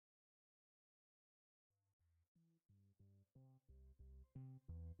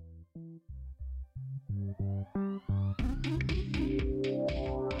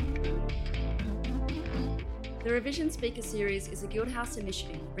The Revision Speaker Series is a Guildhouse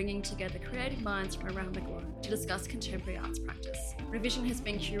initiative bringing together creative minds from around the globe to discuss contemporary arts practice. Revision has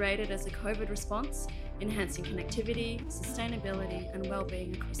been curated as a COVID response, enhancing connectivity, sustainability and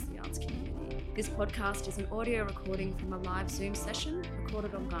wellbeing across the arts community. This podcast is an audio recording from a live Zoom session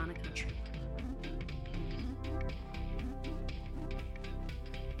recorded on Kaurna country.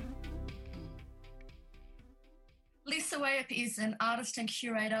 Lisa Wayup is an artist and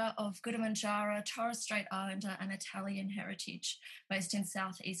curator of Gudamangara, Torres Strait Islander and Italian heritage based in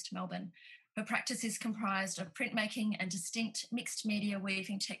southeast Melbourne. Her practice is comprised of printmaking and distinct mixed media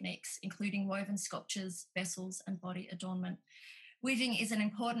weaving techniques, including woven sculptures, vessels and body adornment. Weaving is an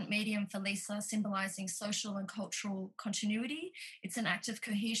important medium for Lisa, symbolising social and cultural continuity. It's an act of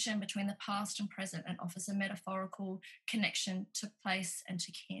cohesion between the past and present and offers a metaphorical connection to place and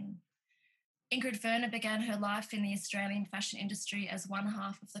to kin. Ingrid Werner began her life in the Australian fashion industry as one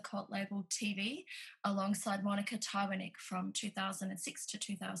half of the cult label TV, alongside Monica Taiwanik from 2006 to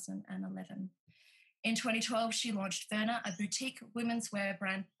 2011. In 2012, she launched Werner, a boutique women's wear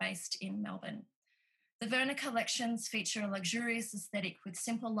brand based in Melbourne. The Werner collections feature a luxurious aesthetic with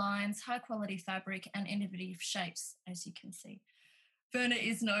simple lines, high-quality fabric and innovative shapes, as you can see. Werner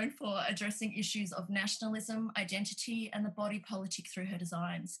is known for addressing issues of nationalism, identity and the body politic through her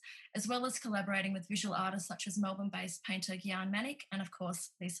designs, as well as collaborating with visual artists such as Melbourne-based painter Gyan Manik and, of course,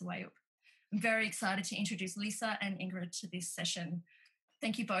 Lisa Wayup. I'm very excited to introduce Lisa and Ingrid to this session.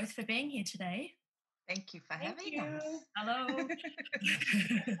 Thank you both for being here today. Thank you for having us. Hello.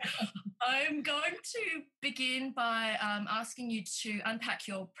 I'm going to begin by asking you to unpack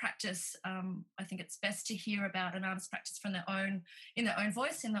your practice. I think it's best to hear about an artist's practice from in their own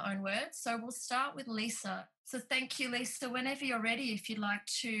voice, in their own words. So we'll start with Lisa. So thank you, Lisa. Whenever you're ready, if you'd like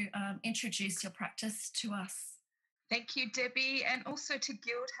to introduce your practice to us. Thank you, Debbie, and also to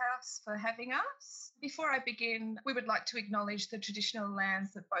Guildhouse for having us. Before I begin, we would like to acknowledge the traditional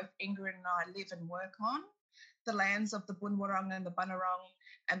lands that both Ingrid and I live and work on, the lands of the Bunwurrung and the Bunurong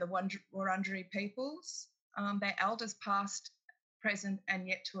and the Wurundjeri peoples, their elders past, present and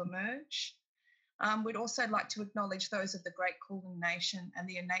yet to emerge. We'd also like to acknowledge those of the Great Kulin Nation and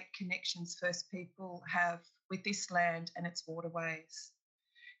the innate connections First People have with this land and its waterways.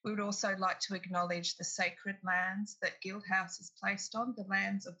 We would also like to acknowledge the sacred lands that Guildhouse is placed on, the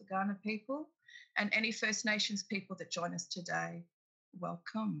lands of the Kaurna people, and any First Nations people that join us today.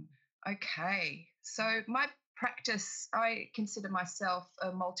 Welcome. Okay, so my practice, I consider myself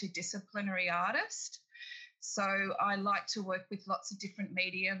a multidisciplinary artist. So I like to work with lots of different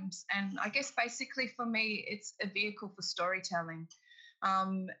mediums, and I guess basically for me, it's a vehicle for storytelling.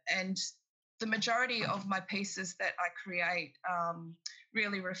 And the majority of my pieces that I create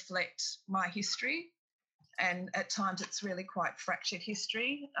really reflect my history, and at times it's really quite fractured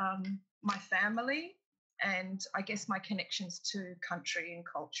history, my family, and I guess my connections to country and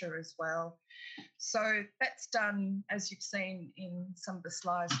culture as well. So that's done, as you've seen in some of the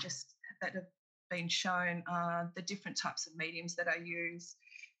slides just that have been shown, the different types of mediums that I use.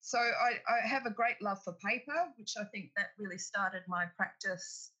 So I have a great love for paper, which I think that really started my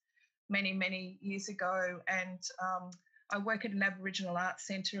practice many, many years ago. And I work at an Aboriginal arts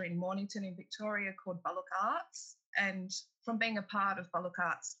centre in Mornington in Victoria called Bullock Arts. And from being a part of Bullock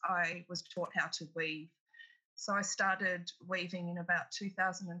Arts, I was taught how to weave. So I started weaving in about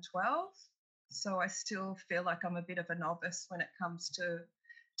 2012. So I still feel like I'm a bit of a novice when it comes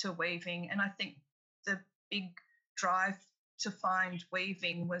to weaving. And I think the big drive to find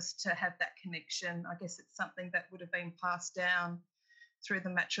weaving was to have that connection. I guess it's something that would have been passed down through the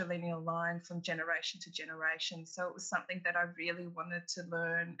matrilineal line from generation to generation. So it was something that I really wanted to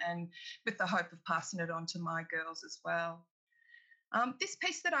learn, and with the hope of passing it on to my girls as well. This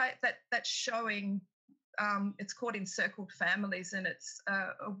piece that's showing, it's called Encircled Families, and it's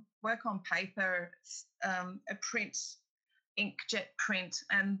a work on paper. It's a print, inkjet print,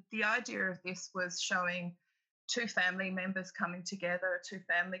 and the idea of this was showing two family members coming together, two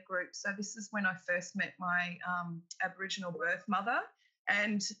family groups. So this is when I first met my Aboriginal birth mother.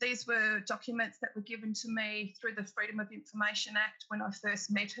 And these were documents that were given to me through the Freedom of Information Act when I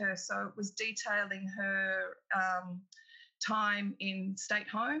first met her. So it was detailing her time in state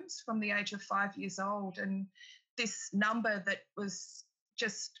homes from the age of 5 years old. And this number that was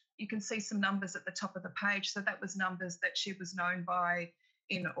just, you can see some numbers at the top of the page. So that was numbers that she was known by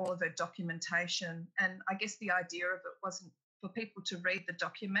in all of her documentation. And I guess the idea of it wasn't for people to read the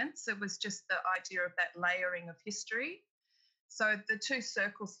documents. It was just the idea of that layering of history. So the two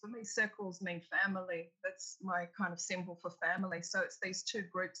circles, for me, circles mean family. That's my kind of symbol for family. So it's these two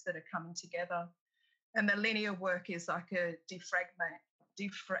groups that are coming together. And the linear work is like a it's fragment.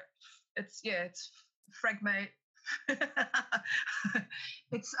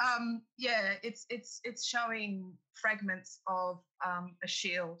 It's showing fragments of a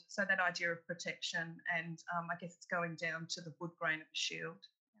shield. So that idea of protection, and I guess it's going down to the wood grain of the shield.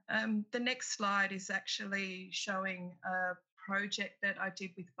 The next slide is actually showing a project that I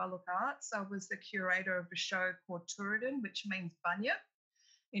did with Baluk Arts. I was the curator of a show called Turudan, which means bunyip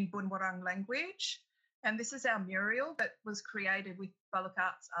in Bunwurrung language. And this is our mural that was created with Baluk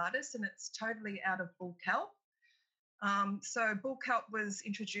Arts artists, and it's totally out of bull kelp. So bull kelp was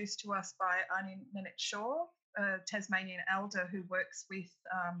introduced to us by Arnie Nanette Shaw, a Tasmanian elder who works with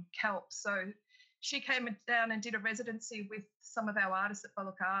kelp. So she came down and did a residency with some of our artists at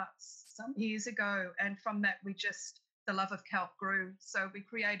Baluk Arts some years ago, and from that the love of kelp grew. So we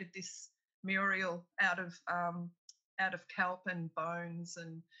created this mural out of kelp and bones,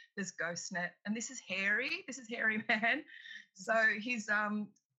 and there's ghost net, and this is Hairy Man. So he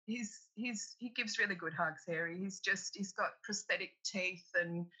gives really good hugs, Hairy. He's got prosthetic teeth,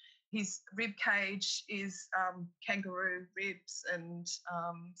 and his rib cage is kangaroo ribs, and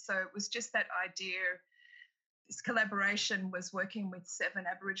so it was just that idea. This collaboration was working with 7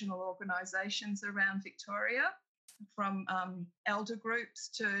 Aboriginal organisations around Victoria, from elder groups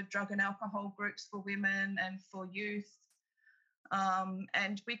to drug and alcohol groups for women and for youth.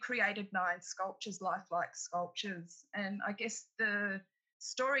 And we created 9 sculptures, lifelike sculptures. And I guess the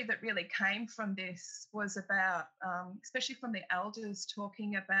story that really came from this was about, especially from the elders,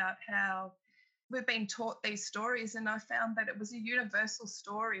 talking about how we've been taught these stories. And I found that it was a universal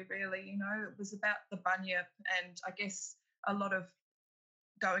story, really. You know, it was about the bunyip, and I guess a lot of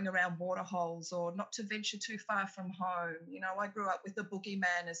going around waterholes, or not to venture too far from home. You know, I grew up with the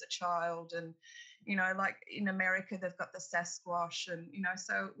boogeyman as a child, and, you know, like in America, they've got the Sasquatch, and, you know,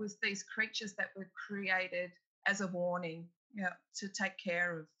 so it was these creatures that were created as a warning, you know, to take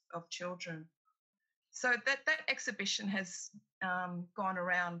care of children. So that exhibition has gone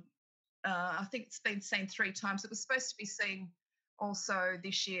around. I think it's been seen 3 times. It was supposed to be seen also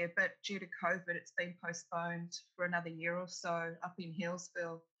this year, but due to COVID, it's been postponed for another year or so up in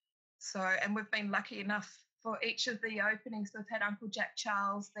Healesville. So, and we've been lucky enough for each of the openings. We've had Uncle Jack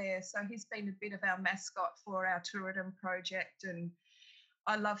Charles there. So he's been a bit of our mascot for our Turudan project. And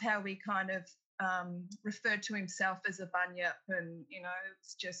I love how he kind of referred to himself as a bunyip. And, you know,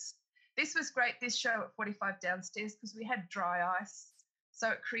 it's just, this was great, this show at 45 downstairs, because we had dry ice. So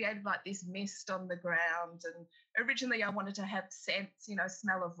it created like this mist on the ground. And originally I wanted to have scents, you know,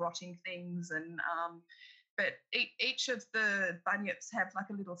 smell of rotting things. And but each of the bunyips have like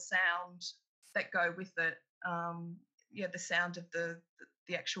a little sound that go with it. The sound of the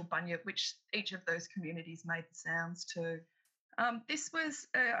actual bunyip, which each of those communities made the sounds to. This was,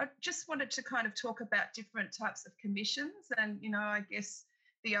 I just wanted to kind of talk about different types of commissions, and, you know, I guess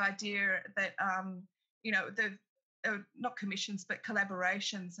the idea that, you know, not commissions, but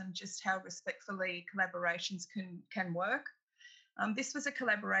collaborations, and just how respectfully collaborations can work. This was a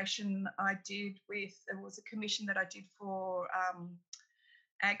collaboration I did with, it was a commission that I did for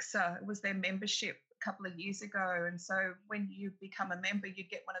AGSA. It was their membership a couple of years ago. And so when you become a member, you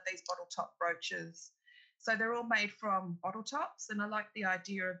get one of these bottle top brooches. So they're all made from bottle tops. And I like the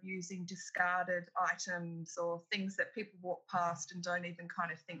idea of using discarded items or things that people walk past and don't even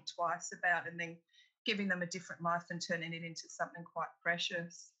kind of think twice about, and then giving them a different life and turning it into something quite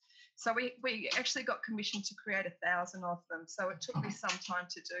precious. So we actually got commissioned to create 1,000 of them. So it took me some time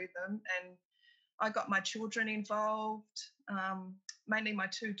to do them. And I got my children involved, mainly my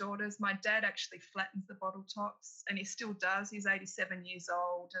 2 daughters. My dad actually flattens the bottle tops, and he still does. He's 87 years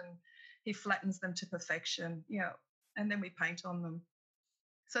old, and he flattens them to perfection. Yeah. And then we paint on them.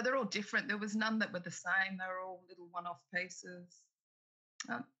 So they're all different. There was none that were the same. They were all little one-off pieces.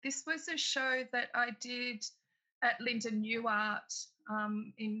 This was a show that I did at Linden New Art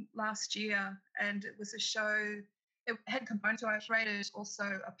in last year, and it was a show, it had components. So I rated also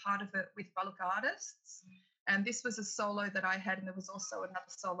a part of it with Baluk artists, and this was a solo that I had, and there was also another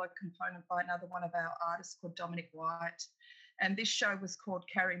solo component by another one of our artists called Dominic White, and this show was called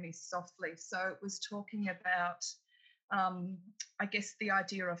Carry Me Softly. So it was talking about, I guess, the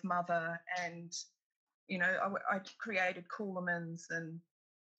idea of mother, and, you know, I created Coolamans, and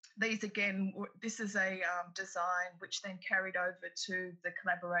these again, this is a design which then carried over to the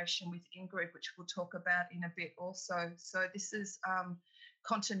collaboration with Ingrid, which we'll talk about in a bit also. So this is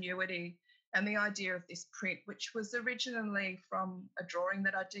continuity. And the idea of this print, which was originally from a drawing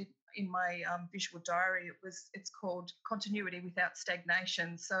that I did in my visual diary, it's called Continuity Without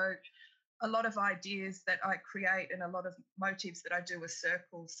Stagnation. So a lot of ideas that I create and a lot of motifs that I do are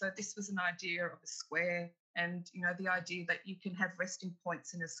circles. So this was an idea of a square, and the idea that you can have resting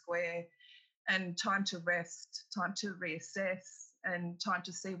points in a square, and time to rest, time to reassess, and time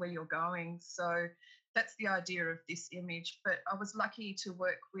to see where you're going. So that's the idea of this image. But I was lucky to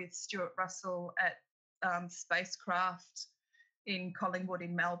work with Stuart Russell at Spacecraft in Collingwood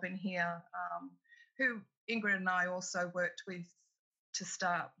in Melbourne here, who Ingrid and I also worked with to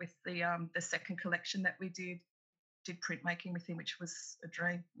start with the second collection that we did printmaking with him, which was a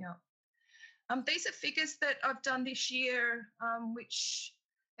dream. Yeah. These are figures that I've done this year, which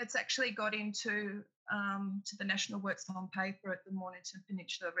it's actually got into to the National Works on Paper at the Mornington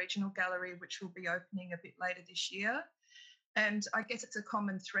Peninsula Regional Gallery, which will be opening a bit later this year. And I guess it's a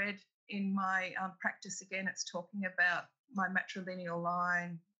common thread in my practice. Again, it's talking about my matrilineal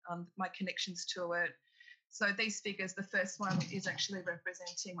line, my connections to it. So these figures, the first one is actually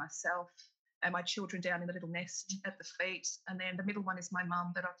representing myself and my children down in the little nest at the feet. And then the middle one is my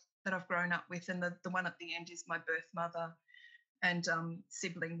mum that I've grown up with. And the one at the end is my birth mother and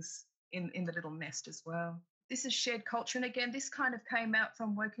siblings in the little nest as well. This is shared culture. And again, this kind of came out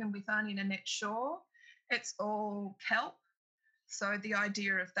from working with Aunty Nanette Shaw. It's all kelp. So the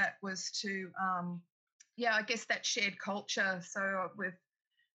idea of that was to, I guess that shared culture. So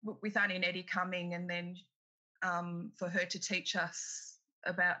with Aunty Nettie coming and then for her to teach us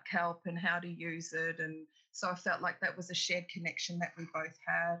about kelp and how to use it. And so I felt like that was a shared connection that we both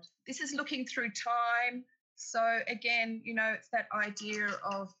had. This is looking through time. So again, it's that idea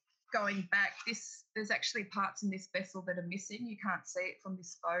of going back. There's actually parts in this vessel that are missing. You can't see it from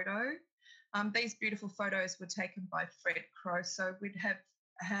this photo. These beautiful photos were taken by Fred Crowe. So we'd have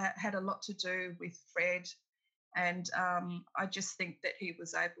had a lot to do with Fred. And I just think that he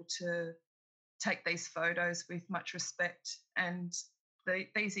was able to take these photos with much respect. And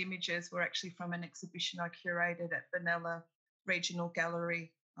these images were actually from an exhibition I curated at Benalla Regional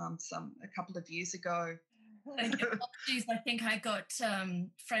Gallery a couple of years ago. Apologies, I think I got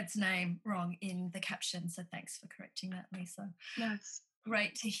Fred's name wrong in the caption, so thanks for correcting that, Lisa. No, it's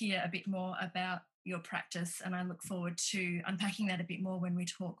great to hear a bit more about your practice, and I look forward to unpacking that a bit more when we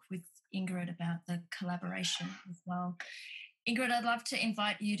talk with Ingrid about the collaboration as well. Ingrid, I'd love to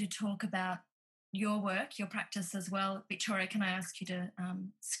invite you to talk about your work, your practice as well. Victoria, can I ask you to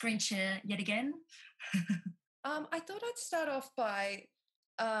screen share yet again? I thought I'd start off by,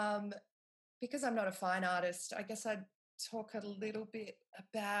 because I'm not a fine artist, I guess I'd talk a little bit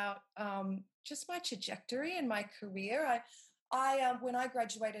about just my trajectory and my career. I when I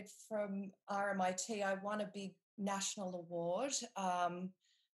graduated from RMIT, I won a big national award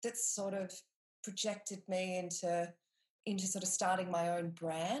that sort of projected me into sort of starting my own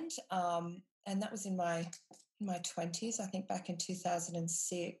brand, and that was in my 20s, I think, back in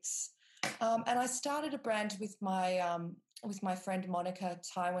 2006. And I started a brand with my friend Monica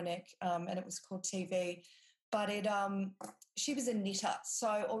Taiwanek, and it was called TV. But she was a knitter,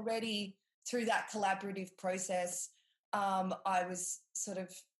 so already through that collaborative process, I was sort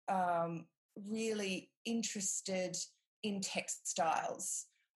of really interested in textiles,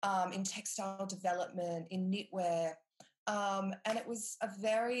 in textile development, in knitwear. And it was a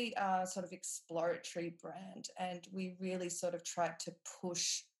very sort of exploratory brand, and we really sort of tried to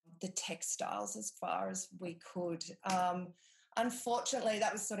push the textiles as far as we could. Unfortunately,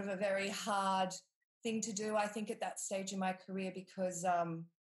 that was sort of a very hard thing to do, I think, at that stage in my career because, I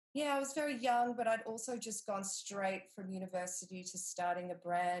was very young, but I'd also just gone straight from university to starting a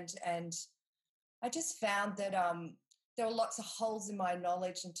brand, and I just found that there were lots of holes in my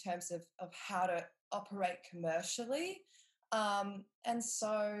knowledge in terms of how to operate commercially. And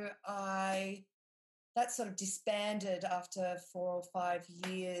so that sort of disbanded after 4 or 5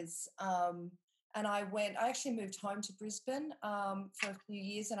 years. And I actually moved home to Brisbane for a few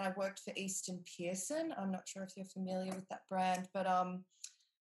years, and I worked for Easton Pearson. I'm not sure if you're familiar with that brand, but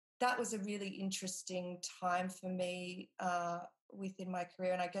that was a really interesting time for me within my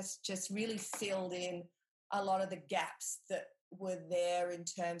career, and I guess just really filled in a lot of the gaps that were there in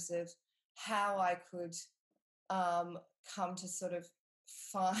terms of how I could come to sort of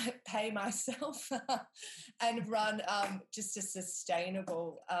pay myself and run just a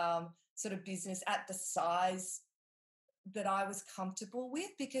sustainable sort of business at the size that I was comfortable with,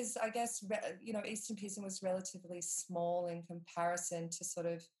 because I guess, Easton Pearson was relatively small in comparison to sort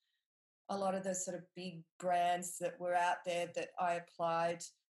of a lot of the sort of big brands that were out there that I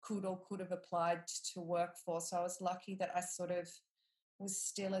could have applied to work for. So I was lucky that I sort of was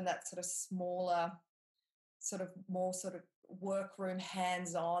still in that sort of smaller, sort of more sort of workroom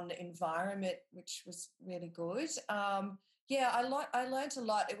hands-on environment, which was really good. I learned a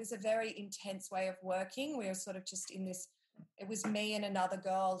lot. It was a very intense way of working. We were sort of just in this, it was me and another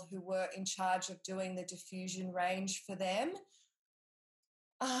girl who were in charge of doing the diffusion range for them.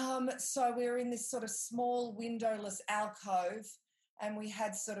 So we were in this sort of small windowless alcove, and we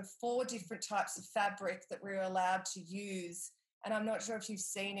had sort of 4 different types of fabric that we were allowed to use. And I'm not sure if you've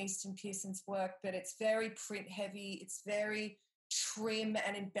seen Easton Pearson's work, but it's very print heavy. It's very trim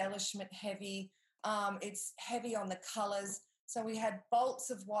and embellishment heavy. It's heavy on the colours. So we had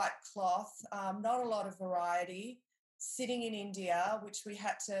bolts of white cloth, not a lot of variety, sitting in India, which we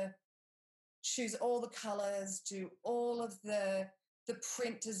had to choose all the colours, do all of the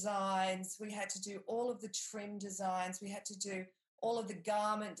print designs. We had to do all of the trim designs. We had to do all of the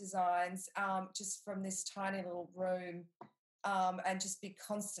garment designs just from this tiny little room, and just be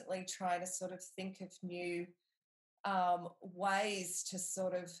constantly trying to sort of think of new ways to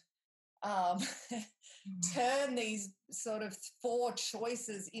sort of turn these sort of 4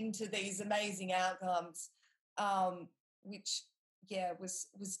 choices into these amazing outcomes, which,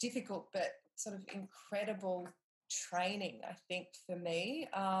 was difficult, but sort of incredible training, I think, for me.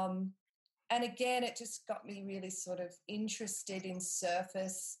 And again, it just got me really sort of interested in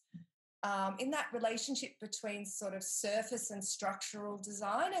surface, in that relationship between sort of surface and structural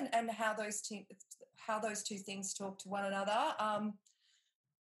design, and how those two things talk to one another.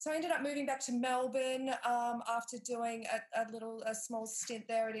 So I ended up moving back to Melbourne after doing a small stint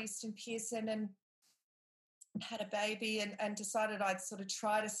there at Easton Pearson, and had a baby, and decided I'd sort of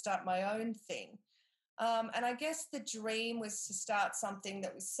try to start my own thing. And I guess the dream was to start something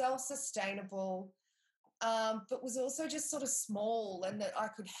that was self-sustainable, but was also just sort of small and that I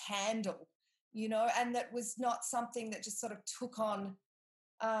could handle, and that was not something that just sort of took on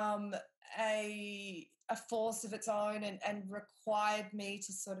a force of its own and required me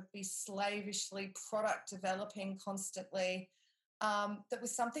to sort of be slavishly product developing constantly. That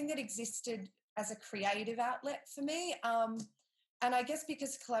was something that existed as a creative outlet for me. And I guess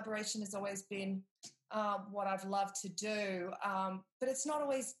because collaboration has always been what I've loved to do, but it's not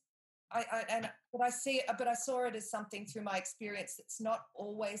always. I saw it as something through my experience that's not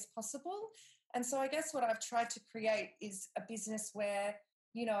always possible. And so I guess what I've tried to create is a business where,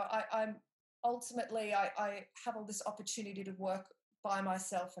 I'm ultimately I have all this opportunity to work by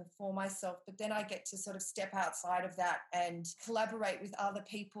myself and for myself, but then I get to sort of step outside of that and collaborate with other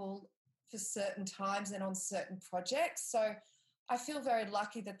people for certain times and on certain projects. So I feel very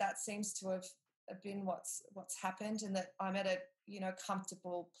lucky that seems to have been what's happened, and that I'm at a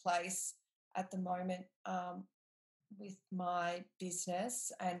comfortable place at the moment with my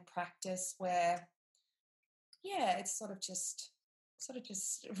business and practice, where it's sort of just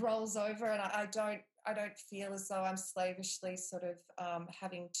rolls over, and I don't feel as though I'm slavishly sort of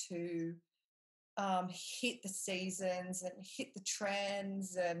having to hit the seasons and hit the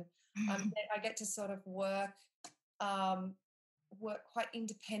trends, and I get to sort of work quite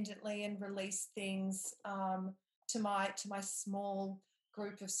independently and release things to my small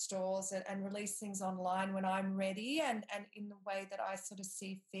group of stores, and release things online when I'm ready and in the way that I sort of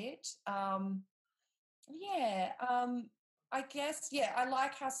see fit. I guess, I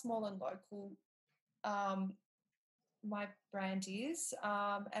like how small and local my brand is.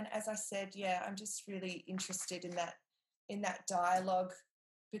 And as I said, I'm just really interested in that dialogue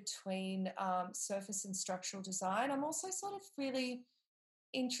between surface and structural design. I'm also sort of really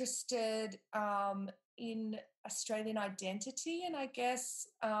interested in Australian identity, and I guess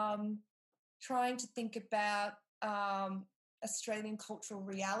trying to think about Australian cultural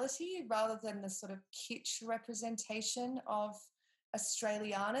reality rather than the sort of kitsch representation of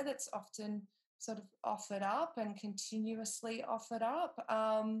Australiana that's often sort of offered up and continuously offered up.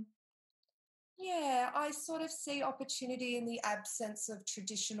 I sort of see opportunity in the absence of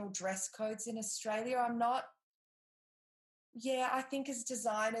traditional dress codes in Australia. I think as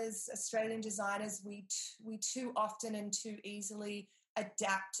designers, Australian designers, we too often and too easily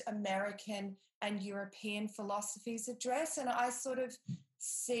adapt American and European philosophies of dress, and I sort of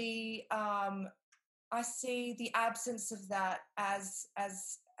see the absence of that as a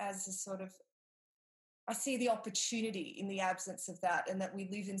sort of, I see the opportunity in the absence of that, and that we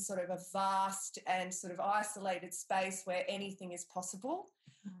live in sort of a vast and sort of isolated space where anything is possible.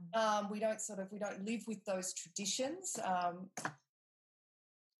 We don't live with those traditions. I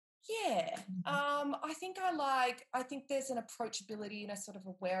think there's an approachability and a sort of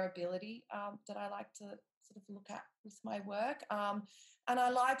a wearability that I like to sort of look at with my work. And I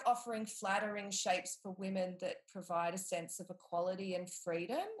like offering flattering shapes for women that provide a sense of equality and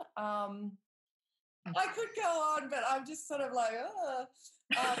freedom. I could go on, but I'm just sort of like,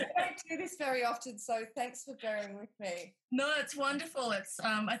 I don't do this very often, so thanks for bearing with me. No, it's wonderful. It's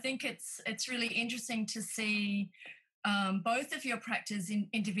I think it's really interesting to see both of your practice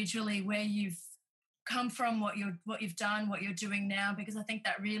individually, where you've come from, what you've done, what you're doing now, because I think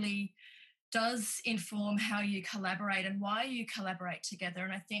that really does inform how you collaborate and why you collaborate together.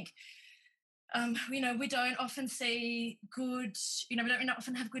 And I think we don't often see good, we don't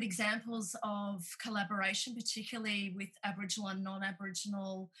often have good examples of collaboration, particularly with Aboriginal and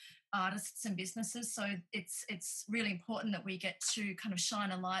non-Aboriginal artists and businesses. So it's really important that we get to kind of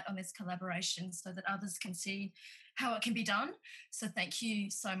shine a light on this collaboration so that others can see how it can be done. So thank you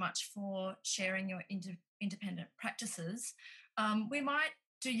so much for sharing your independent practices. We might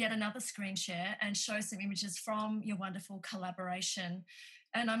do yet another screen share and show some images from your wonderful collaboration.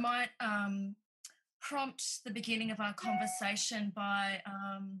 And I might prompt the beginning of our conversation by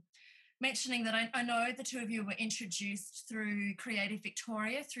mentioning that I know the two of you were introduced through Creative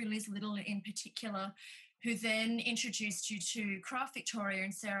Victoria, through Liz Little in particular, who then introduced you to Craft Victoria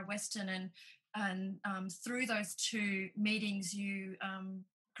and Sarah Weston, and through those two meetings you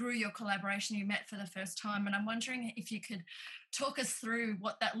grew your collaboration, you met for the first time. And I'm wondering if you could talk us through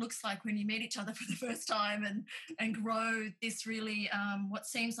what that looks like when you meet each other for the first time and grow this really what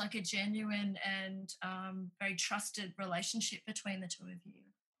seems like a genuine and very trusted relationship between the two of you.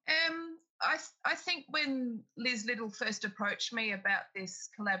 I think when Liz Little first approached me about this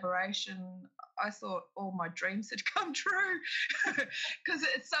collaboration, I thought all my dreams had come true because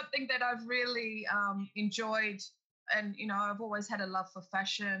it's something that I've really enjoyed. And, I've always had a love for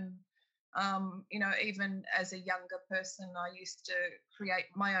fashion. Even as a younger person, I used to create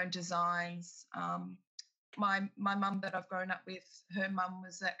my own designs. My mum that I've grown up with, her mum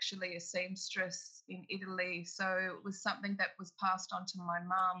was actually a seamstress in Italy. So it was something that was passed on to my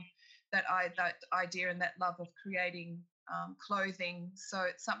mum, that idea and that love of creating clothing. So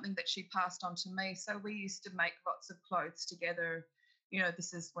it's something that she passed on to me. So we used to make lots of clothes together.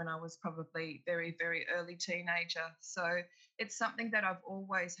 This is when I was probably very, very early teenager. So it's something that I've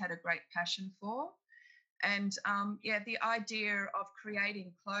always had a great passion for. And, the idea of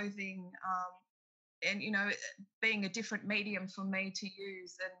creating clothing and, being a different medium for me to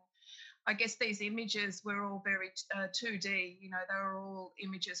use. And I guess these images were all very 2D, they were all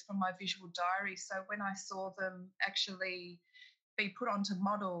images from my visual diary. So when I saw them actually be put onto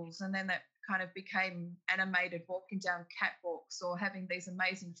models, and then that kind of became animated, walking down catwalks or having these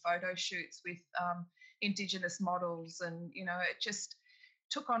amazing photo shoots with Indigenous models, and it just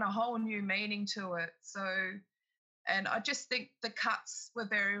took on a whole new meaning to it. So, and I just think the cuts were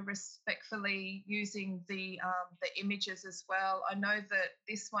very respectfully using the images as well. I know that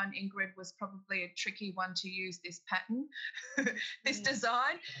this one, Ingrid, was probably a tricky one to use, this pattern, this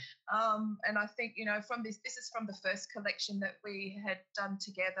design. And I think, from this is from the first collection that we had done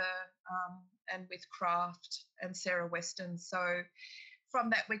together and with Craft and Sarah Weston. So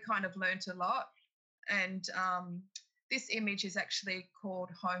from that, we kind of learnt a lot. And this image is actually called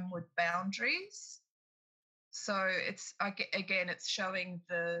Homeward Boundaries. So it's showing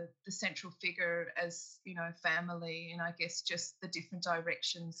the central figure as, family, and I guess just the different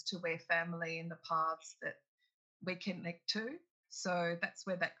directions to where family and the paths that we connect to. So that's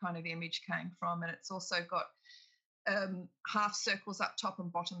where that kind of image came from. And it's also got half circles up top and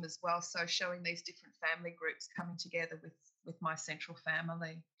bottom as well, so showing these different family groups coming together with my central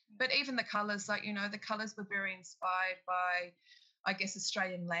family. But even the colours, the colours were very inspired by, I guess,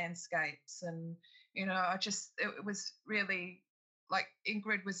 Australian landscapes. And, it was really like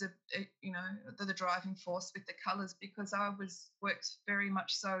Ingrid was the driving force with the colours, because I worked very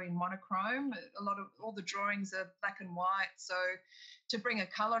much so in monochrome. A lot of all the drawings are black and white. So to bring a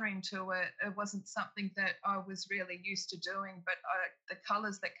colour into it, it wasn't something that I was really used to doing. But the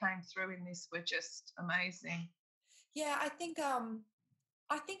colours that came through in this were just amazing. Yeah, I think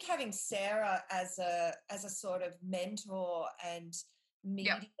having Sarah as a sort of mentor and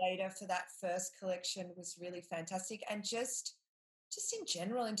mediator for that first collection was really fantastic. And just in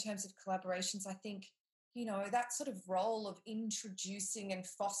general, in terms of collaborations, I think, that sort of role of introducing and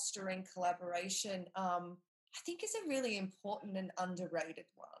fostering collaboration, I think is a really important and underrated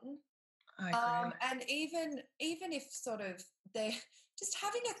one. I agree. And even if sort of they're just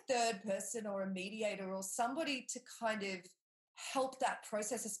having a third person or a mediator or somebody to kind of help that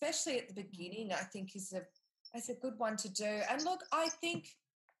process, especially at the beginning, I think is a good one to do. And look, I think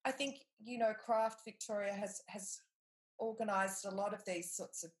Craft Victoria has organised a lot of these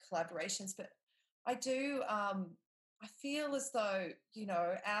sorts of collaborations, but I do. I feel as though,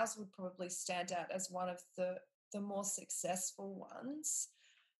 ours would probably stand out as one of the more successful ones.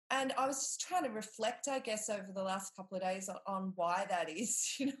 And I was just trying to reflect, I guess, over the last couple of days on why that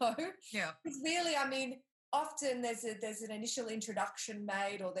is, Yeah. Because really, I mean, often there's an initial introduction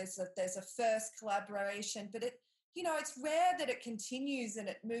made, or there's a first collaboration, but it's rare that it continues and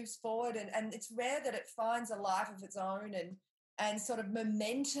it moves forward, and it's rare that it finds a life of its own and sort of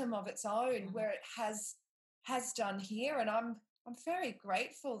momentum of its own, where it has done here. And I'm very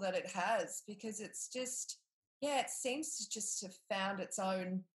grateful that it has, because it's just, it seems to just have found its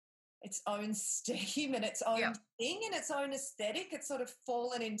own steam and its own thing and its own aesthetic. It's sort of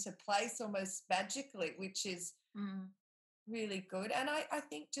fallen into place almost magically, which is really good. And I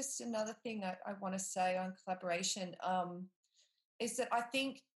think just another thing I want to say on collaboration is that I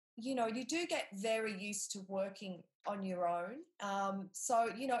think, you do get very used to working on your own. So,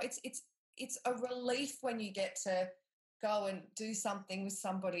 it's a relief when you get to go and do something with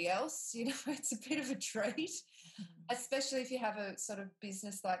somebody else. It's a bit of a treat, especially if you have a sort of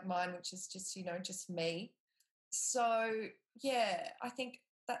business like mine, which is just, just me. So, yeah, I think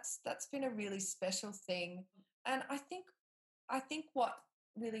that's been a really special thing. And I think what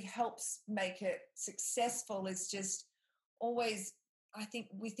really helps make it successful is just always, I think,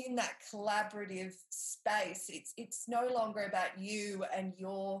 within that collaborative space, it's no longer about you and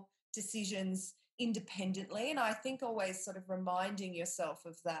your decisions independently. And I think always sort of reminding yourself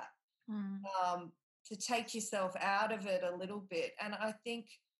of that, to take yourself out of it a little bit. And I think,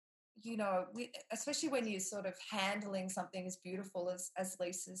 especially when you're sort of handling something as beautiful as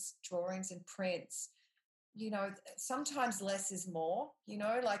Lisa's drawings and prints, sometimes less is more,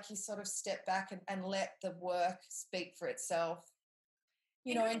 like you sort of step back and let the work speak for itself,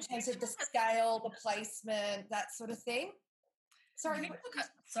 in terms of the scale, the placement, that sort of thing. Sorry,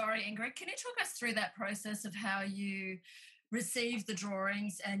 Ingrid, can you talk us through that process of how you receive the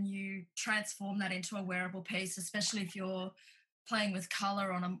drawings and you transform that into a wearable piece, especially if you're playing with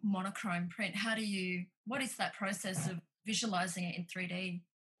colour on a monochrome print? What is that process of visualising it in 3D?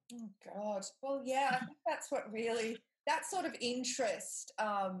 Oh, God. Well, yeah, I think that's what really, that sort of interest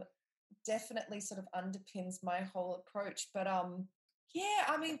definitely sort of underpins my whole approach. But yeah,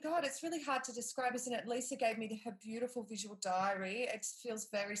 I mean, God, it's really hard to describe, isn't it? Lisa gave me her beautiful visual diary. It feels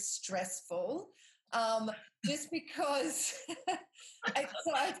very stressful, just because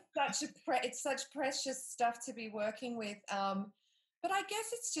it's such precious stuff to be working with. But I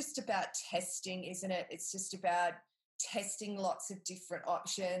guess it's just about testing, isn't it? It's just about testing lots of different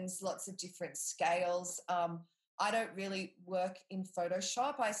options, lots of different scales. I don't really work in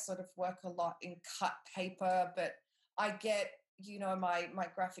Photoshop. I sort of work a lot in cut paper, but I get my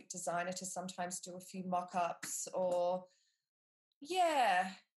graphic designer to sometimes do a few mock-ups, or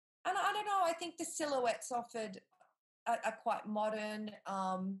and I don't know, I think the silhouettes offered are quite modern,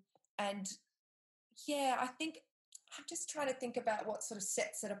 and I think I'm just trying to think about what sort of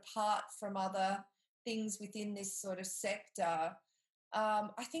sets it apart from other things within this sort of sector.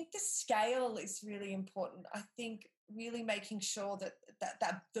 I think the scale is really important. I think really making sure that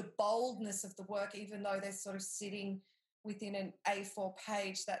the boldness of the work, even though they're sort of sitting within an A4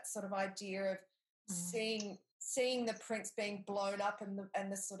 page, that sort of idea of seeing the prints being blown up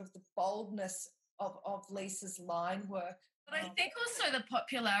and the sort of the boldness of Lisa's line work. But I think also the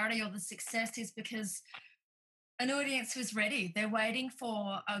popularity or the success is because an audience was ready. They're waiting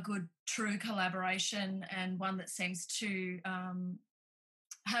for a good, true collaboration, and one that seems to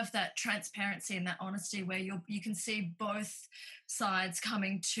have that transparency and that honesty where you can see both sides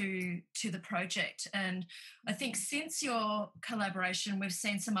coming to the project. And I think since your collaboration, we've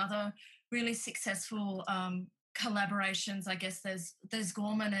seen some other really successful collaborations. I guess there's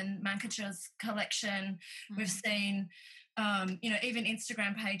Gorman and Mankaja's collection. We've seen even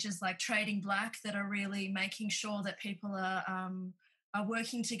Instagram pages like Trading Black that are really making sure that people are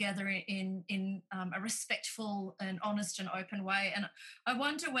working together in a respectful and honest and open way. And I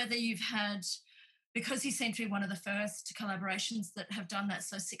wonder whether you've had, because you seem to be one of the first collaborations that have done that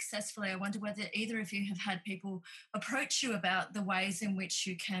so successfully, I wonder whether either of you have had people approach you about the ways in which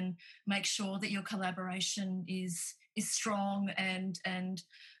you can make sure that your collaboration is strong and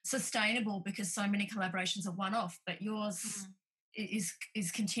sustainable, because so many collaborations are one-off, but yours is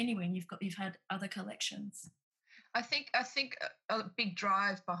continuing. You've had other collections. I think a big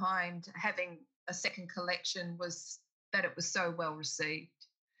drive behind having a second collection was that it was so well received.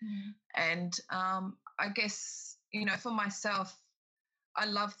 And I guess, for myself, I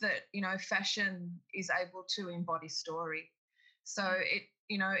love that, fashion is able to embody story. So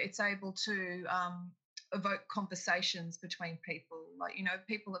it's able to evoke conversations between people. Like,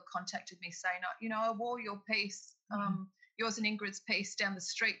 people have contacted me saying, I wore your piece, yours and Ingrid's piece down the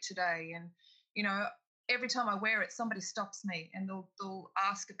street today. And, every time I wear it, somebody stops me and they'll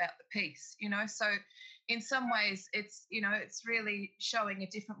ask about the piece, So in some ways it's really showing a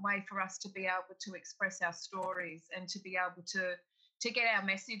different way for us to be able to express our stories and to be able to get our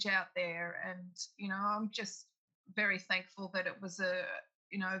message out there. And, I'm just very thankful that it was a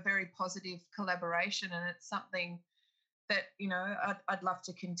very positive collaboration, and it's something that, I'd love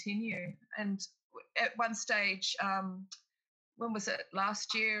to continue. And at one stage, when was it,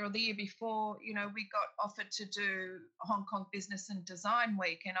 last year or the year before, we got offered to do Hong Kong Business and Design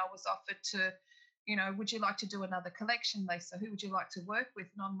Week, and I was offered to, would you like to do another collection, Lisa? Who would you like to work with?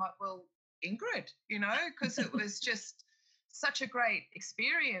 And I'm like, well, Ingrid, because it was just such a great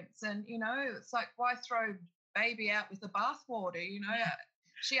experience. And, it's like, why throw baby out with the bathwater?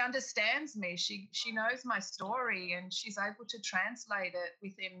 She understands me. She knows my story, and she's able to translate it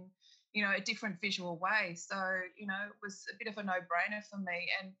within, a different visual way. So, it was a bit of a no-brainer for me.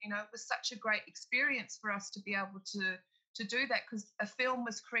 And, it was such a great experience for us to be able to do that, because a film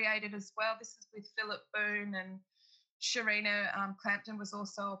was created as well. This is with Philip Boone, and Sharina Clampton was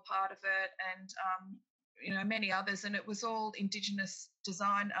also a part of it, and, many others. And it was all Indigenous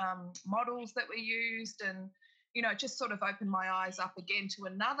design models that were used, and, it just sort of opened my eyes up again to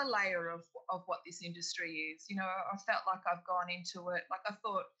another layer of what this industry is. I felt like I've gone into it. Like, I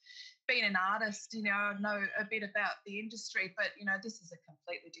thought, being an artist, I know a bit about the industry, but, this is a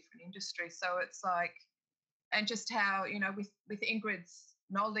completely different industry. So it's like, and just how, with Ingrid's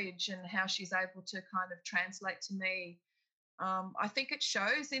knowledge and how she's able to kind of translate to me, I think it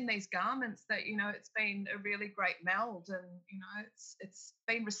shows in these garments that, it's been a really great meld, and, it's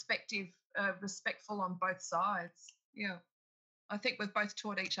been respectful on both sides. Yeah. I think we've both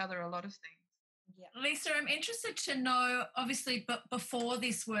taught each other a lot of things. Yeah. Lisa, I'm interested to know, obviously, but before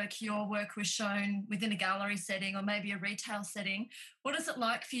this work, your work was shown within a gallery setting or maybe a retail setting. What is it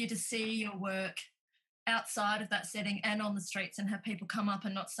like for you to see your work outside of that setting and on the streets, and have people come up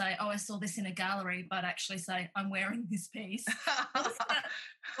and not say, oh, I saw this in a gallery, but actually say, I'm wearing this piece? What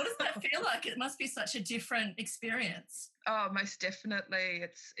does that feel like? It must be such a different experience. Oh, most definitely.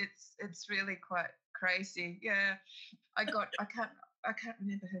 It's really quite crazy. Yeah. I can't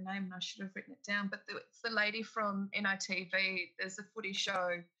remember her name, and I should have written it down, but it's the lady from NITV. There's a footy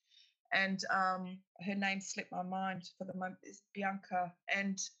show, and her name slipped my mind for the moment. Is Bianca,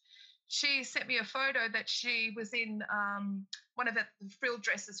 and she sent me a photo that she was in one of the frill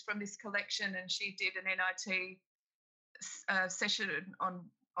dresses from this collection, and she did an NIT session on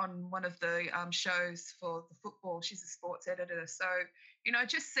one of the shows for the football. She's a sports editor. So,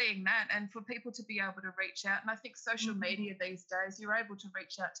 just seeing that, and for people to be able to reach out. And I think social media these days, you're able to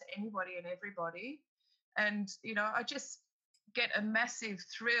reach out to anybody and everybody. And, I just get a massive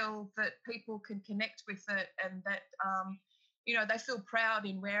thrill that people can connect with it, and that, they feel proud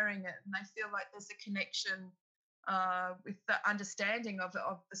in wearing it, and they feel like there's a connection with the understanding of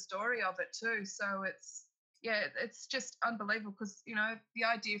the story of it too. So it's just unbelievable, because, the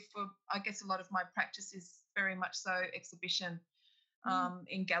idea for, I guess, a lot of my practice is very much so exhibition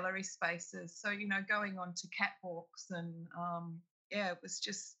in gallery spaces. So, going on to catwalks and,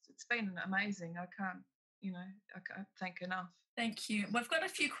 it's been amazing. I can't thank enough. Thank you. We've got a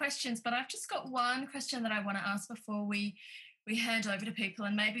few questions, but I've just got one question that I want to ask before we hand over to people.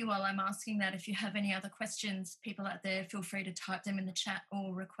 And maybe while I'm asking that, if you have any other questions, people out there, feel free to type them in the chat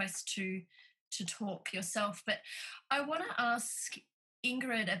or request to talk yourself. But I want to ask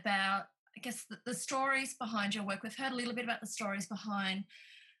Ingrid about, I guess, the stories behind your work. We've heard a little bit about the stories behind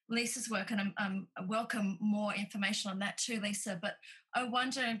Lisa's work, and I welcome more information on that too, Lisa. But I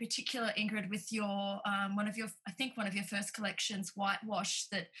wonder in particular, Ingrid, with your one of your first collections, Whitewash,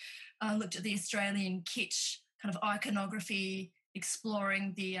 that looked at the Australian kitsch kind of iconography,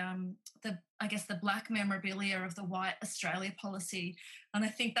 exploring the black memorabilia of the white Australia policy. And I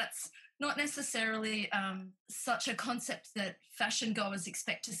think that's not necessarily such a concept that fashion goers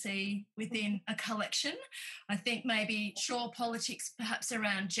expect to see within a collection. I think maybe, sure, politics perhaps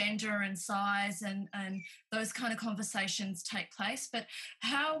around gender and size and those kind of conversations take place. But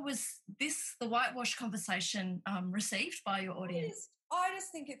how was the Whitewash conversation received by your audience? I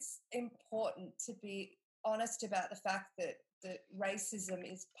just think it's important to be honest about the fact that racism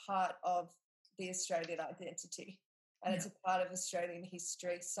is part of the Australian identity, and it's a part of Australian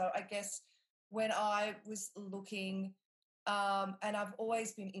history. So I guess when I was looking, and I've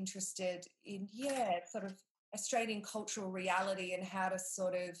always been interested in, sort of Australian cultural reality and how to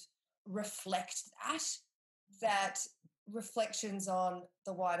sort of reflect that reflections on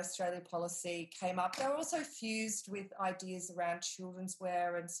the White Australia policy came up. They were also fused with ideas around children's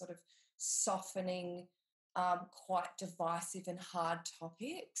wear and sort of softening quite divisive and hard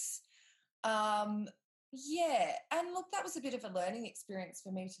topics. Yeah, and look, that was a bit of a learning experience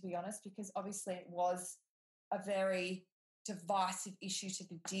for me, to be honest, because obviously it was a very divisive issue to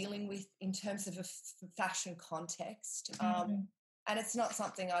be dealing with in terms of a fashion context. And it's not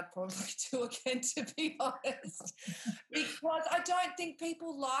something I'd probably do again, to be honest, because I don't think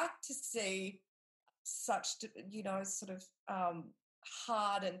people like to see such, sort of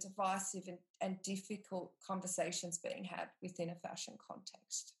hard and divisive and difficult conversations being had within a fashion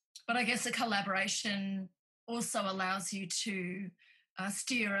context. But I guess a collaboration also allows you to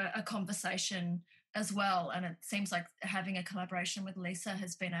steer a conversation as well. And it seems like having a collaboration with Lisa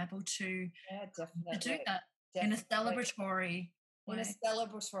has been able to do that in a celebratory way. In a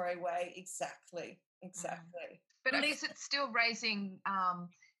celebratory way, exactly. But I guess it's still raising,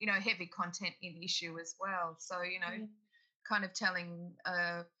 heavy content in issue as well. So, kind of telling,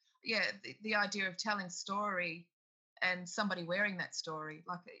 the idea of telling story and somebody wearing that story,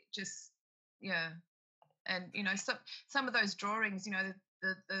 like it just, and some of those drawings, I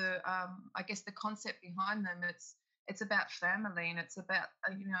guess the concept behind them, it's about family, and it's about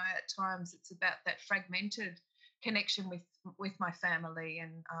at times it's about that fragmented connection with my family,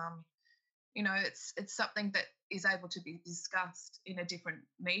 and it's something that is able to be discussed in a different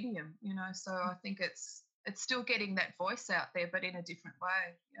medium, so I think it's still getting that voice out there, but in a different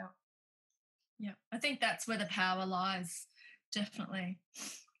way. Yeah, I think that's where the power lies, definitely.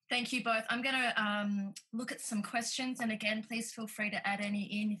 Thank you both. I'm going to look at some questions, and again, please feel free to add any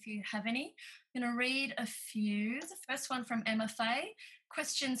in if you have any. I'm going to read a few. The first one from Emma Fay.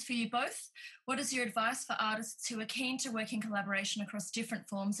 Questions for you both. What is your advice for artists who are keen to work in collaboration across different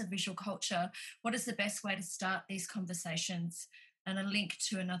forms of visual culture? What is the best way to start these conversations? And a link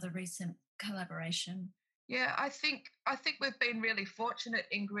to another recent collaboration. Yeah, I think we've been really fortunate,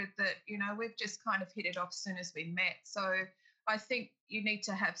 Ingrid, that, we've just kind of hit it off as soon as we met. So I think you need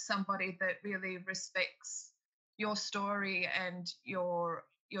to have somebody that really respects your story and your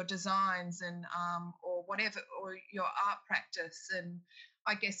designs and or whatever, or your art practice, and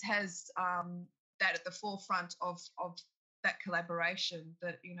I guess has that at the forefront of that collaboration,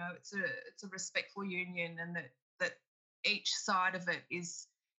 that it's a respectful union, and that each side of it is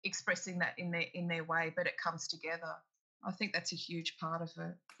expressing that in their way, but it comes together. I think that's a huge part of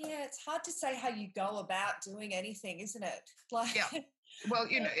it. Yeah, it's hard to say how you go about doing anything, isn't it? Like, yeah. Well,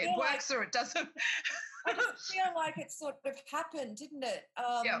 it works or it doesn't. I just feel like it sort of happened, didn't it?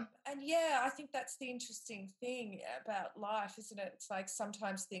 And I think that's the interesting thing about life, isn't it? It's like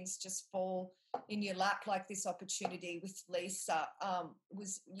sometimes things just fall in your lap, like this opportunity with Lisa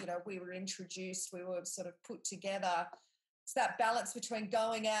was, we were introduced, we were sort of put together. It's that balance between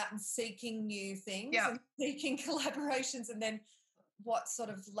going out and seeking new things and seeking collaborations, and then what sort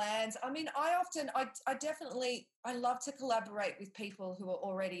of lands. I mean, I definitely love to collaborate with people who are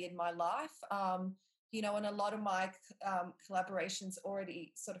already in my life, and a lot of my collaborations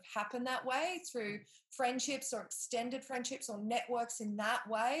already sort of happen that way through friendships or extended friendships or networks in that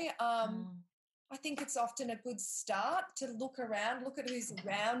way. I think it's often a good start to look around, look at who's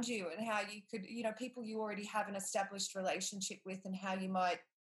around you and how you could, people you already have an established relationship with, and how you might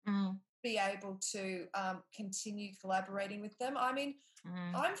be able to continue collaborating with them. I mean,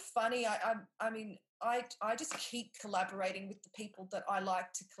 I'm funny. I just keep collaborating with the people that I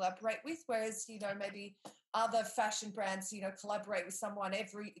like to collaborate with, whereas, maybe other fashion brands, collaborate with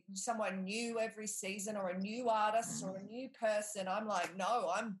someone new every season, or a new artist or a new person. I'm like,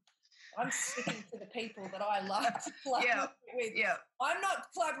 no, I'm sticking to the people that I like to collaborate with. Yeah. I'm not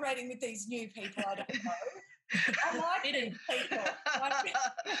collaborating with these new people I don't know. I like these people.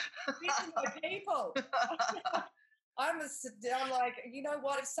 These are my people. I'm like, you know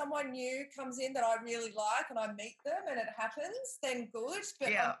what? If someone new comes in that I really like and I meet them and it happens, then good. But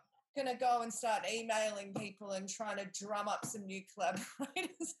I'm going to go and start emailing people and trying to drum up some new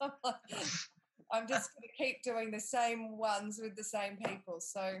collaborators. I'm just going to keep doing the same ones with the same people.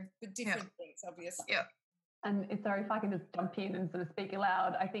 So the different things, obviously. Yeah. And sorry, if I can just jump in and sort of speak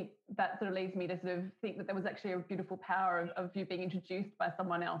aloud, I think that sort of leads me to sort of think that there was actually a beautiful power of you being introduced by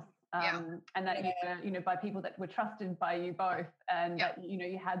someone else. And that you were, by people that were trusted by you both, and that,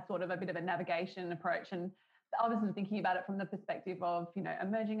 you had sort of a bit of a navigation approach. And I was sort of thinking about it from the perspective of,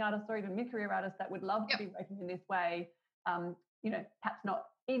 emerging artists or even mid-career artists that would love to be working in this way, perhaps not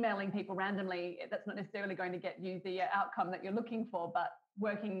emailing people randomly. That's not necessarily going to get you the outcome that you're looking for, but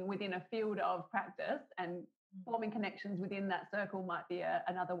working within a field of practice and forming connections within that circle might be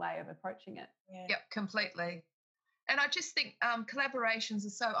another way of approaching it. Yep, completely. And I just think collaborations are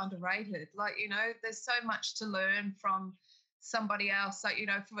so underrated. Like, you know, there's so much to learn from somebody else. Like, you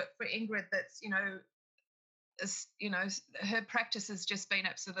know, for Ingrid, that's, you know, her practice has just been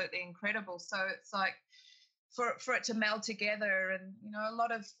absolutely incredible. So it's like for it to meld together, and, you know, a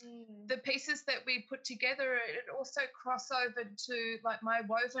lot of the pieces that we put together, it also cross over to like my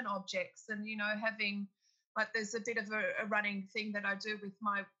woven objects, and, you know, having like there's a bit of a running thing that I do with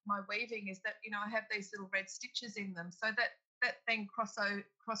my weaving is that, you know, I have these little red stitches in them. So that then crossed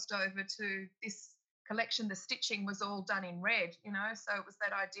over to this collection. The stitching was all done in red, you know, so it was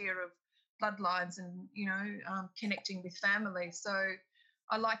that idea of bloodlines and, you know, connecting with family. So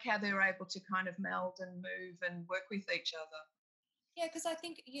I like how they're able to kind of meld and move and work with each other. Yeah, because I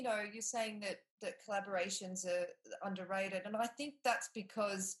think, you know, you're saying that collaborations are underrated, and I think that's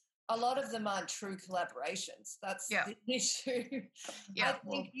because a lot of them aren't true collaborations. That's the issue. I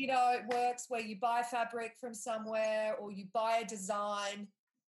think, you know, it works where you buy fabric from somewhere or you buy a design,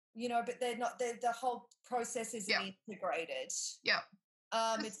 you know, but they're not, the whole process isn't integrated. Yeah.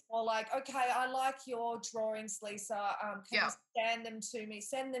 It's more like, okay, I like your drawings, Lisa. Can you send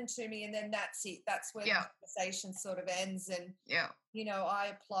them to me, and then that's it. That's where the conversation sort of ends. And, you know, I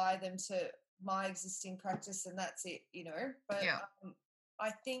apply them to my existing practice, and that's it, you know. But I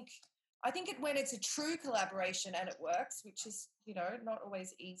think when it's a true collaboration and it works, which is, you know, not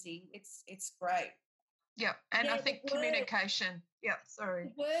always easy, it's great. Yeah, and I think communication. Yeah,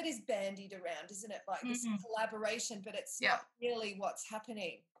 sorry. The word is bandied around, isn't it? Like this collaboration, but it's not really what's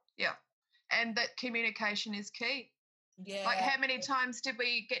happening. Yeah, and that communication is key. Yeah. Like how many times did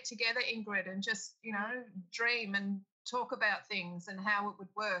we get together, Ingrid, and just, you know, dream and talk about things and how it would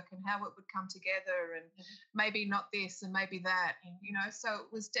work and how it would come together, and maybe not this and maybe that, and, you know, so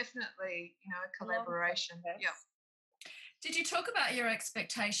it was definitely, you know, a collaboration. Yeah. Did you talk about your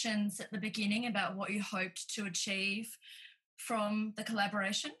expectations at the beginning about what you hoped to achieve from the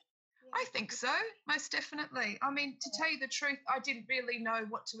collaboration? I think so, most definitely. I mean, to tell you the truth, I didn't really know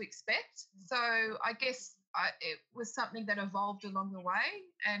what to expect. So I guess it was something that evolved along the way,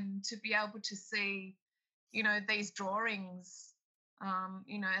 and to be able to see, you know, these drawings,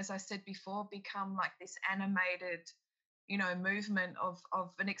 you know, as I said before, become like this animated, you know, movement of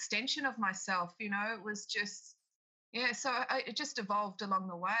an extension of myself, you know, it was just, so it just evolved along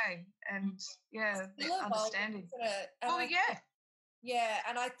the way, and the understanding.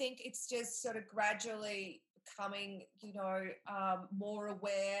 And I think it's just sort of gradually becoming, you know, more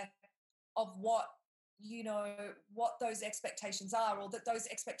aware of what, you know, what those expectations are, or that those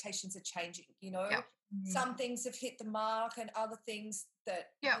expectations are changing, you know. Some things have hit the mark, and other things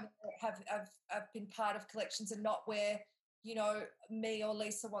that you know, have been part of collections are not where, you know, me or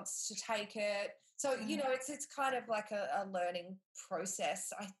Lisa wants to take it. So, you know, it's kind of like a learning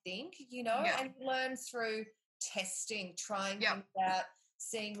process, I think, you know, and learn through testing, trying things out,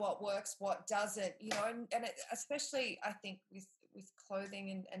 seeing what works, what doesn't, you know, and especially I think with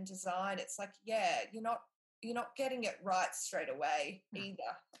clothing and design, it's like, you're not getting it right straight away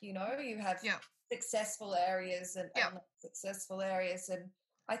either, you know. You have successful areas and not successful areas, and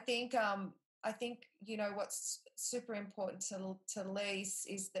I think you know what's super important to Lise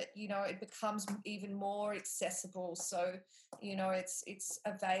is that, you know, it becomes even more accessible. So, you know, it's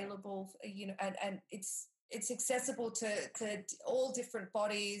available, you know, and it's accessible to all different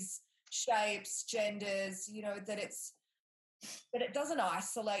bodies, shapes, genders, you know, that it doesn't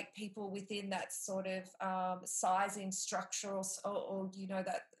isolate people within that sort of sizing structure or you know,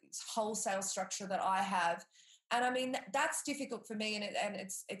 that wholesale structure that I have. And I mean, that's difficult for me, and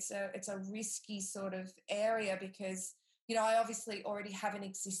it's a risky sort of area because, you know, I obviously already have an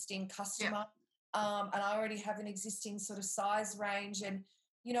existing customer, and I already have an existing sort of size range, and,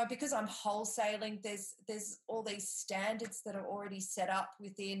 you know, because I'm wholesaling, there's all these standards that are already set up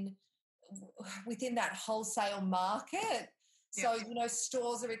within that wholesale market. So, you know,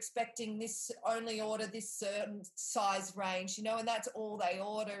 stores are expecting this, only order this certain size range, you know, and that's all they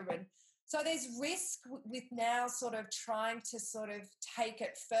order. And so there's risk with now sort of trying to sort of take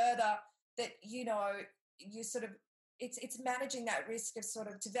it further, that, you know, you sort of, it's managing that risk of sort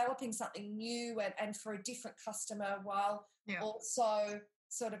of developing something new and for a different customer, while also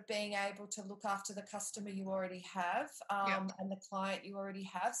sort of being able to look after the customer you already have, and the client you already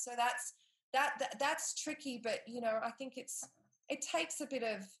have. So that's tricky, but, you know, I think it takes a bit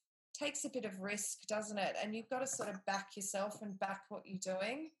of risk, doesn't it? And you've got to sort of back yourself and back what you're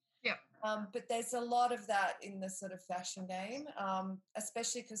doing. Yeah. But there's a lot of that in the sort of fashion game,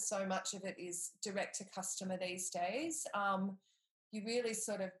 especially because so much of it is direct to customer these days. You're really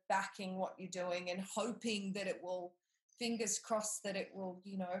sort of backing what you're doing and hoping that it will, fingers crossed, that it will,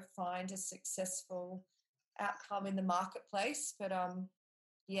 you know, find a successful outcome in the marketplace. But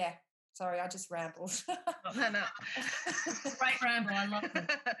yeah, sorry, I just rambled. No. Great ramble. I love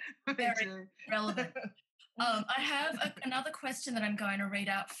it. Very relevant. I have another question that I'm going to read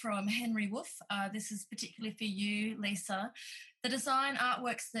out from Henry Wolf. This is particularly for you, Lisa. The design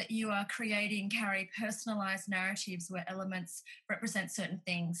artworks that you are creating carry personalised narratives where elements represent certain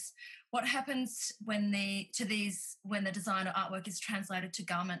things. What happens when the design or artwork is translated to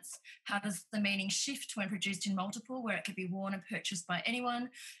garments? How does the meaning shift when produced in multiple, where it can be worn and purchased by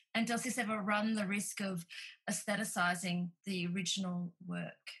anyone? And does this ever run the risk of aestheticising the original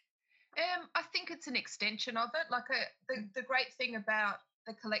work? I think it's an extension of it. Like the great thing about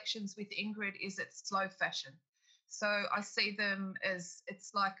the collections with Ingrid is it's slow fashion. So I see them as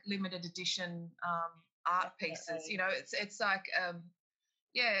it's like limited edition art pieces. You know, it's like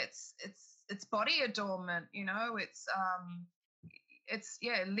it's body adornment. You know, it's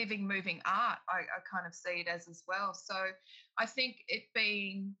living, moving art. I kind of see it as well. So I think it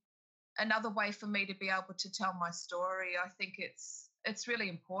being another way for me to be able to tell my story, I think it's really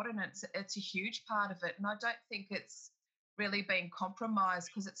important. It's a huge part of it, and I don't think it's really being compromised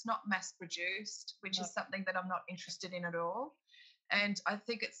because it's not mass produced, which is something that I'm not interested in at all. And I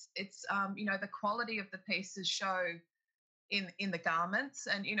think it's the quality of the pieces show in the garments,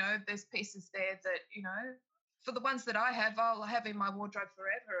 and there's pieces there that for the ones that I have, I'll have in my wardrobe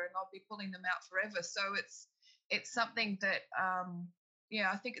forever, and I'll be pulling them out forever. So it's something that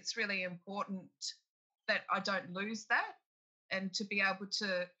I think it's really important that I don't lose that, and to be able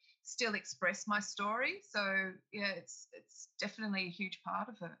to still express my story. So yeah, it's definitely a huge part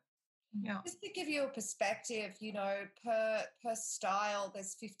of it. Yeah. Just to give you a perspective, per style,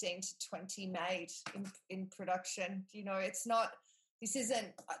 there's 15 to 20 made in production. This isn't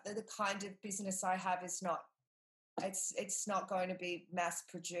the kind of business I have. It's not going to be mass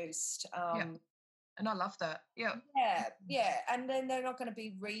produced. And I love that. Yeah. Yeah. And then they're not going to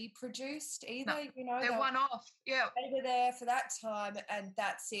be reproduced either. No, they're one off. Yeah. They were there for that time, and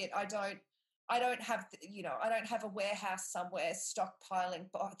that's it. I don't have a warehouse somewhere stockpiling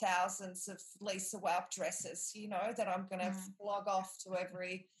thousands of Lisa Waup dresses, that I'm going to flog off to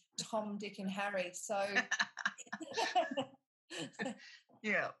every Tom, Dick and Harry. So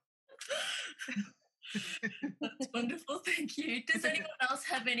yeah. That's wonderful. Thank you. Does anyone else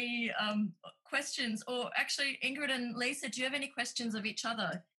have any questions? Or actually, Ingrid and Lisa, do you have any questions of each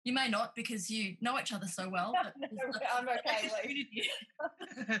other? You may not because you know each other so well. But I'm okay,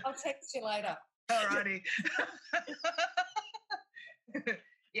 Lisa. I'll text you later. All righty.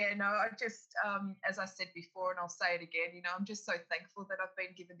 Yeah, no, I just, as I said before, and I'll say it again, I'm just so thankful that I've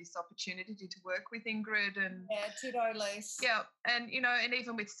been given this opportunity to work with Ingrid. And ditto, Lise. Yeah, and, and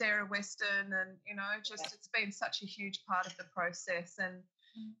even with Sarah Weston, and, it's been such a huge part of the process. And,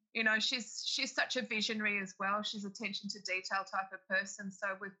 she's such a visionary as well. She's attention to detail type of person.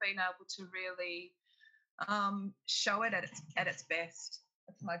 So we've been able to really show it at its best.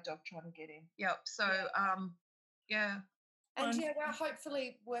 That's my dog trying to get in. Yep. So, yeah. And we're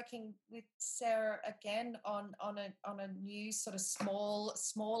hopefully working with Sarah again on a new sort of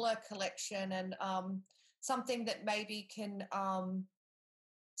smaller collection, and something that maybe can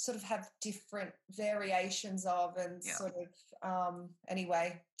sort of have different variations of, and sort of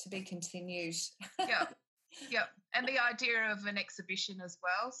anyway, to be continued. Yeah. And the idea of an exhibition as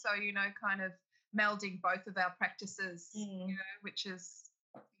well. So, kind of melding both of our practices, which is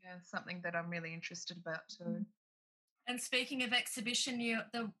something that I'm really interested about too. And speaking of exhibition,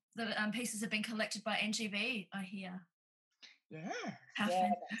 the pieces have been collected by NGV, I hear. Yeah. That's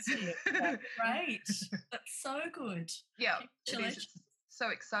great. That's so good. Yeah, it is. So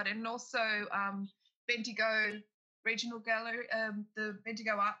excited. And also Bendigo Regional Gallery, the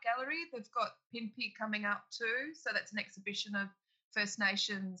Bendigo Art Gallery, they've got Pinpi coming up too. So that's an exhibition of First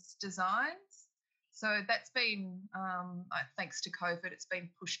Nations designs. So that's been, thanks to COVID, it's been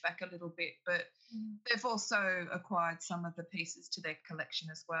pushed back a little bit, but they've also acquired some of the pieces to their collection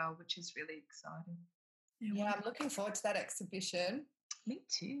as well, which is really exciting. Yeah, I'm looking forward to that exhibition. Me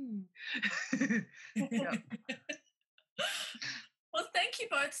too. Well, thank you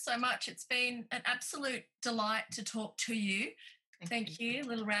both so much. It's been an absolute delight to talk to you. Thank you. A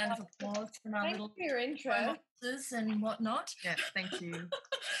little round of applause from our little for your interest and whatnot. Yeah, thank you.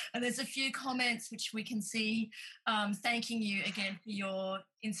 And there's a few comments which we can see thanking you again for your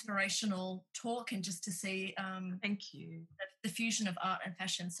inspirational talk, and just to see thank you the fusion of art and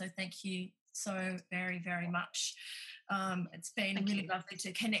fashion. So thank you so very, very much. It's been really lovely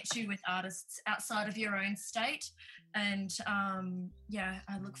to connect you with artists outside of your own state, and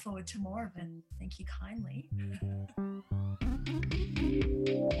I look forward to more of it. Thank you kindly.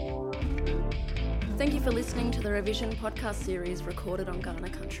 Thank you for listening to the Revision podcast series recorded on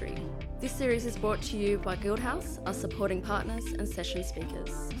Kaurna country. This series is brought to you by Guildhouse, our supporting partners and session speakers.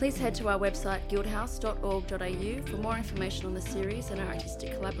 Please head to our website guildhouse.org.au for more information on the series and our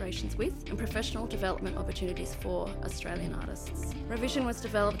artistic collaborations with and professional development opportunities for Australian artists. Revision was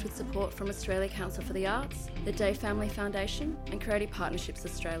developed with support from Australia Council for the Arts, the Day Family Foundation and Creative Partnerships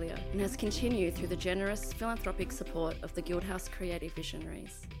Australia, and has continued through the generous philanthropic support of the Guildhouse Creative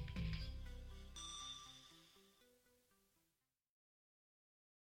Visionaries.